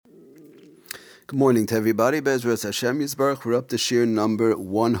Good morning to everybody. Bezras Hashem Yisbarach. We're up to shir number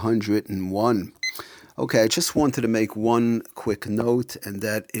 101. Okay, I just wanted to make one quick note, and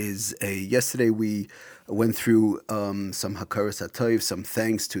that is yesterday we went through some hakaras hatov, some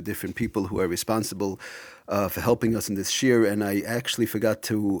thanks to different people who are responsible for helping us in this shir, and I actually forgot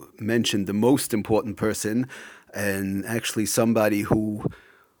to mention the most important person, and actually somebody who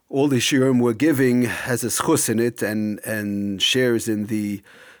all the shirim we're giving has a schus in it and shares in the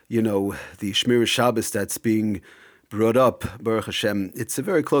the Shmira Shabbos that's being brought up, Baruch Hashem. It's a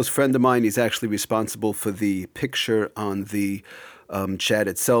very close friend of mine. He's actually responsible for the picture on the chat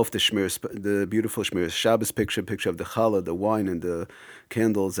itself, the beautiful Shmira Shabbos picture of the challah, the wine and the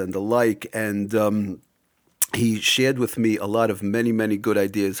candles and the like. And he shared with me a lot of many good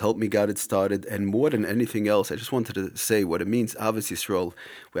ideas, helped me get it started, and more than anything else, I just wanted to say what it means, Avos Yisrael.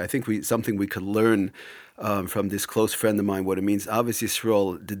 I think something we could learn from this close friend of mine, what it means, Avos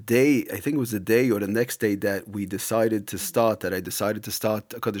Yisrael. The day, I think it was the day or the next day that I decided to start,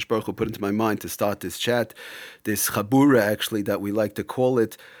 HaKadosh Baruch Hu put into my mind to start this chat, this chabura actually, that we like to call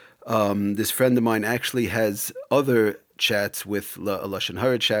it. This friend of mine actually has other chats with Lashon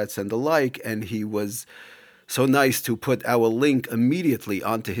Hara chats and the like, and he was so nice to put our link immediately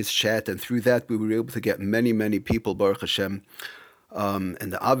onto his chat, and through that we were able to get many people, Baruch Hashem. And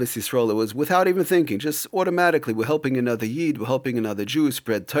the Avos Yisrael, it was without even thinking, just automatically, we're helping another Yid, we're helping another Jew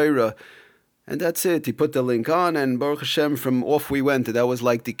spread Torah, and that's it. He put the link on, and Baruch Hashem, from off we went. That was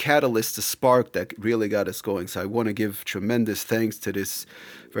like the catalyst, the spark that really got us going. So I want to give tremendous thanks to this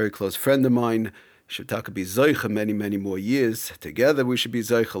very close friend of mine. Should be Zoicha many more years. Together we should be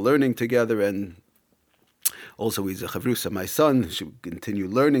Zoicha, learning together, and also, he's a chavrusa, my son. Should continue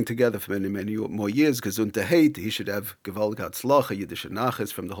learning together for many more years. Gesundheit heit. He should have gewaltige hatzlacha, Yiddish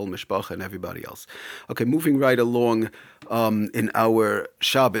nachas from the whole mishpacha and everybody else. Okay, moving right along in our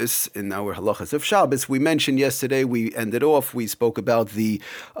Shabbos, in our halachas of Shabbos, we mentioned yesterday, we spoke about the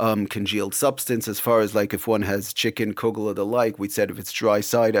congealed substance as far as like if one has chicken, kugel, or the like. We said if it's dry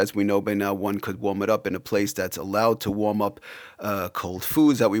side, as we know by now, one could warm it up in a place that's allowed to warm up cold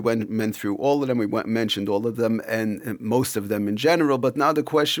foods. That we went through all of them. We mentioned all of them and most of them in general. But now the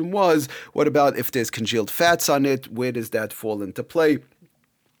question was, what about if there's congealed fats on it? Where does that fall into play?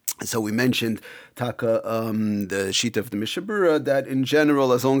 So we mentioned Taka, the sheet of the Mishabura, that in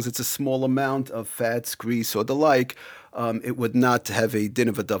general, as long as it's a small amount of fats, grease, or the like, it would not have a din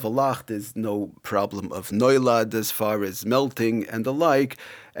of a davalach. There's no problem of noilad as far as melting and the like,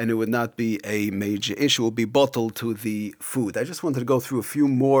 and it would not be a major issue. It would be bottled to the food. I just wanted to go through a few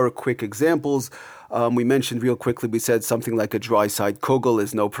more quick examples. We mentioned real quickly, we said something like a dry side kugel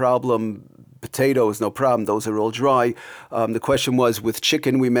is no problem. Potato is no problem. Those are all dry. The question was with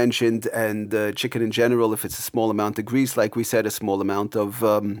chicken we mentioned, and chicken in general, if it's a small amount of grease, like we said, a small amount of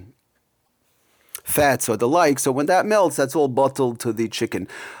fats or the like. So when that melts, that's all bottled to the chicken.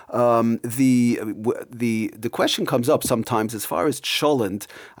 The question comes up sometimes as far as cholent.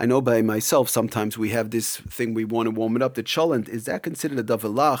 I know by myself sometimes we have this thing we want to warm it up. The cholent, is that considered a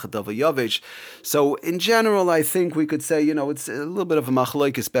davalach, a davayavish? So in general, I think we could say, it's a little bit of a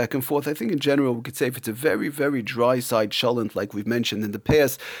machlokes back and forth. I think in general we could say if it's a very dry side cholent, like we've mentioned in the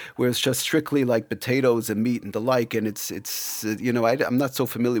past, where it's just strictly like potatoes and meat and the like, and it's I'm not so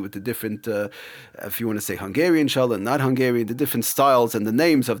familiar with the different if you want to say Hungarian cholent, not Hungarian, the different styles and the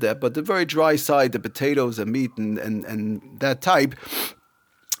names of that, but the very dry side, the potatoes and meat and that type,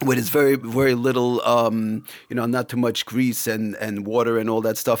 where there's very little, not too much grease and water and all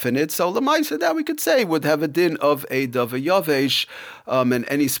that stuff in it. So Lamaisa, that we could say would have a din of a yavesh, and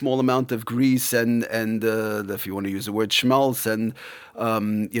any small amount of grease and if you want to use the word schmaltz and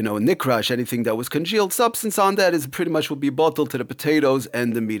nikrash, anything that was congealed substance on that is pretty much will be bottled to the potatoes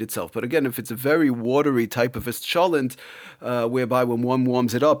and the meat itself. But again, if it's a very watery type of a cholent, whereby when one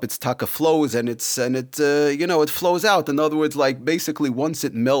warms it up, it's taka flows and it flows out. In other words, like basically once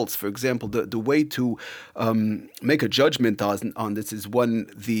it melts, for example, the way to make a judgment on this is once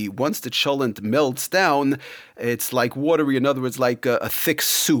the cholent melts down, it's like watery. In other words, like a thick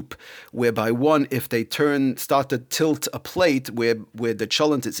soup, whereby if they start to tilt a plate where the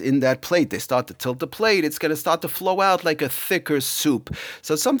cholent is in that plate, they start to tilt the plate, it's going to start to flow out like a thicker soup.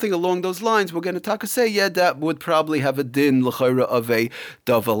 So something along those lines, we're going to say, that would probably have a din l'chayra of a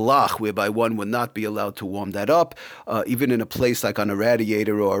davalach, whereby one would not be allowed to warm that up, even in a place like on a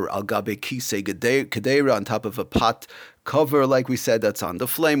radiator or al gabe kisei kedera, on top of a pot cover, like we said, that's on the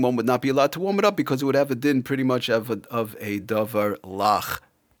flame. One would not be allowed to warm it up because it would have a din pretty much of a davar lach.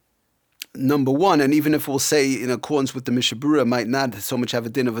 number one, and even if we'll say in accordance with the Mishabura, might not so much have a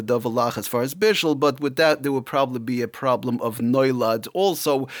din of a davalach as far as bishul, but with that there will probably be a problem of noilad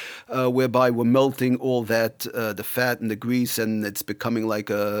also, whereby we're melting all that, the fat and the grease, and it's becoming like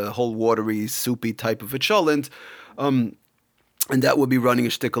a whole watery, soupy type of a cholent. And that would be running a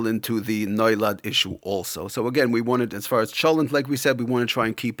shtickle into the noilad issue also. So again, we wanted, as far as cholent, like we said, we want to try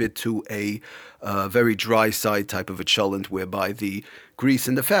and keep it to a very dry side type of a cholent, whereby the grease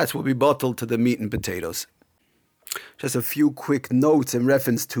and the fats will be bottled to the meat and potatoes. Just a few quick notes in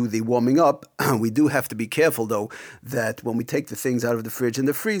reference to the warming up. We do have to be careful, though, that when we take the things out of the fridge and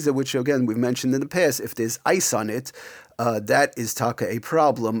the freezer, which again we've mentioned in the past, if there's ice on it, that is taka a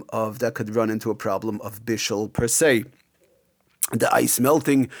problem of, that could run into a problem of bishul per se. The ice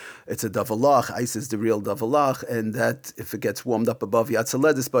melting, it's a davalach. Ice is the real davalach, and that if it gets warmed up above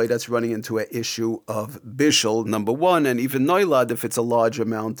yatzaledisbay, that's running into an issue of bishul, number one, and even noilad if it's a large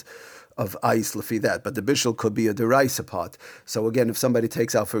amount of ice, lefi that. But the bishul could be a deraisa pot. So again, if somebody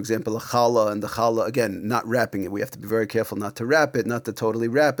takes out, for example, a challah, and the challah, again, not wrapping it, we have to be very careful not to wrap it, not to totally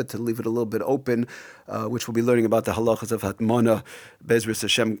wrap it, to leave it a little bit open, which we'll be learning about the halachas of hatmana, Bezras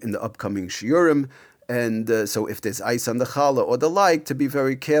Hashem, in the upcoming shiurim. And so if there's ice on the challah or the like, to be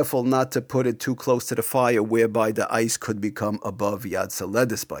very careful not to put it too close to the fire, whereby the ice could become above yad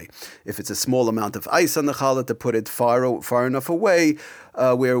saledisbay. If it's a small amount of ice on the challah, to put it far enough away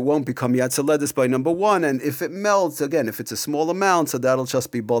where it won't become yad saledisbay, number one. And if it melts, again, if it's a small amount, so that'll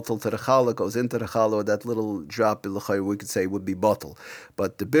just be bottled to the challah, goes into the challah, or that little drop, we could say, would be bottled.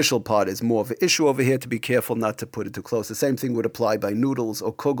 But the bishul part is more of an issue over here, to be careful not to put it too close. The same thing would apply by noodles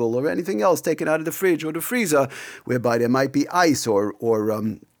or kugel or anything else taken out of the fridge or the freezer, whereby there might be ice or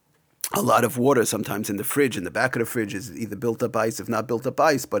a lot of water sometimes in the fridge. In the back of the fridge is either built up ice, if not built up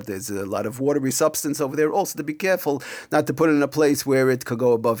ice, but there's a lot of watery substance over there. Also, to be careful not to put it in a place where it could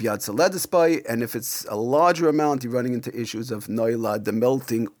go above yad saledisbay, and if it's a larger amount, you're running into issues of noilad, the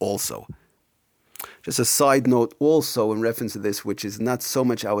melting also. Just a side note also in reference to this, which is not so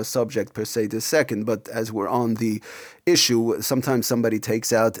much our subject per se this second, but as we're on the issue, sometimes somebody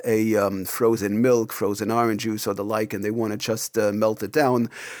takes out a frozen milk, frozen orange juice or the like, and they want to just melt it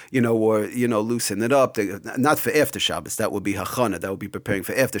down, or loosen it up. Not for after Shabbos, that would be hachana, that would be preparing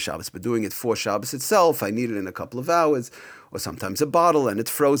for after Shabbos, but doing it for Shabbos itself, I need it in a couple of hours, or sometimes a bottle, and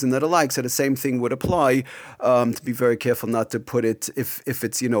it's frozen and the like. So the same thing would apply, to be very careful not to put it, if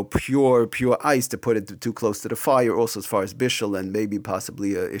it's pure ice, to put it too close to the fire. Also, as far as bishul, and maybe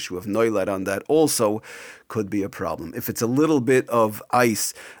possibly an issue of noilad on that also could be a problem. If it's a little bit of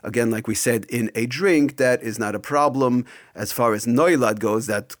ice, again, like we said, in a drink, that is not a problem. As far as noilad goes,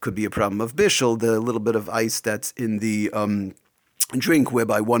 that could be a problem of bishul, the little bit of ice that's in the drink,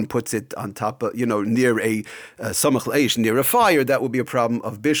 whereby one puts it on top of, near a samach leish, near a fire, that would be a problem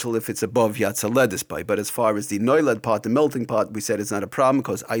of bishul if it's above yad saledisbay. But as far as the noilad part, the melting part, we said it's not a problem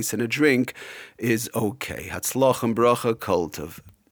because ice in a drink is okay. Hatzlach and bracha kol tov.